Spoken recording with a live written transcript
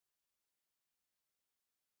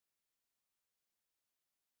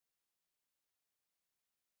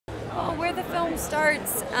Well, where the film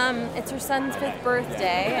starts, it's her son's 5th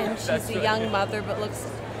birthday, and she's a young mother but looks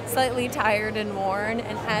slightly tired and worn.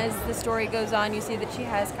 And as the story goes on, you see that she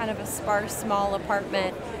has kind of a sparse, small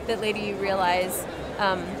apartment that later you realize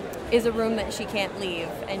is a room that she can't leave,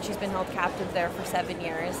 and she's been held captive there for 7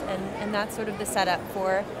 years. And that's sort of the setup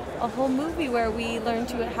for a whole movie where we learn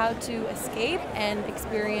how to escape and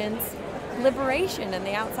experience liberation in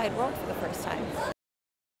the outside world for the first time.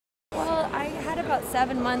 Well, I had about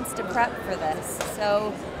 7 months to prep for this,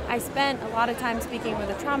 so I spent a lot of time speaking with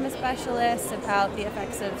a trauma specialist about the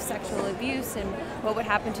effects of sexual abuse and what would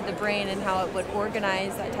happen to the brain and how it would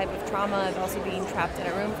organize that type of trauma of also being trapped in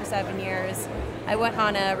a room for 7 years. I went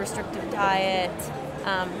on a restrictive diet,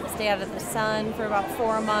 stayed out of the sun for about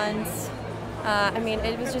 4 months. I mean,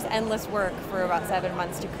 it was just endless work for about 7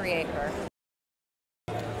 months to create her.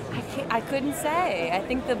 I couldn't say. I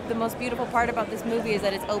think the most beautiful part about this movie is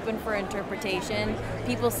that it's open for interpretation.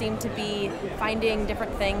 People seem to be finding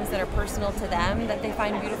different things that are personal to them that they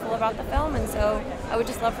find beautiful about the film, and so I would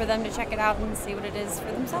just love for them to check it out and see what it is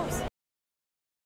for themselves.